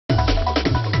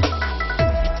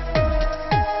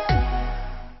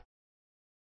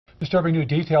Disturbing new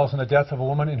details on the death of a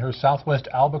woman in her southwest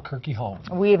Albuquerque home.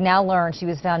 We have now learned she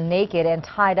was found naked and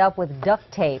tied up with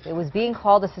duct tape. It was being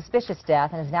called a suspicious death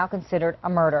and is now considered a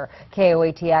murder.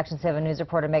 KOAT Action 7 News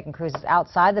reporter Megan Cruz is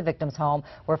outside the victim's home,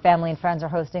 where family and friends are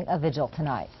hosting a vigil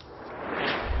tonight.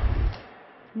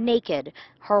 Naked,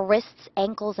 her wrists,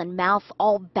 ankles, and mouth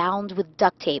all bound with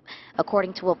duct tape.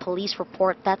 According to a police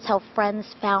report, that's how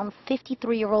friends found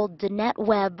 53-year-old Danette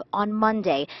Webb on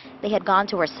Monday. They had gone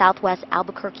to her southwest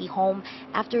Albuquerque home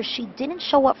after she didn't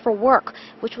show up for work,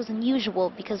 which was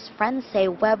unusual because friends say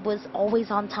Webb was always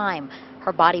on time.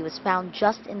 Her body was found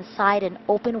just inside an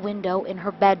open window in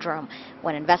her bedroom.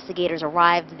 When investigators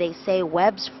arrived, they say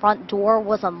Webb's front door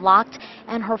was unlocked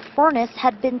and her furnace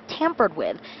had been tampered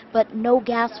with, but no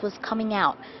gas was coming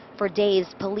out. For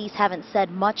days, police haven't said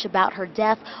much about her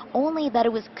death, only that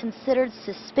it was considered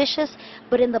suspicious,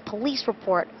 but in the police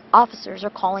report, officers are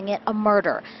calling it a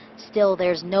murder. Still,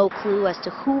 there's no clue as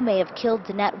to who may have killed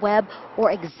Danette Webb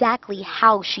or exactly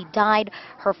how she died.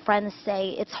 Her friends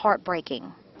say it's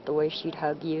heartbreaking. The way she'd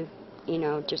hug you,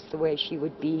 just the way she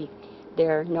would be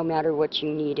there no matter what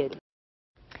you needed.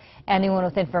 Anyone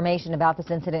with information about this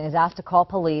incident is asked to call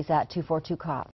police at 242 KOAT.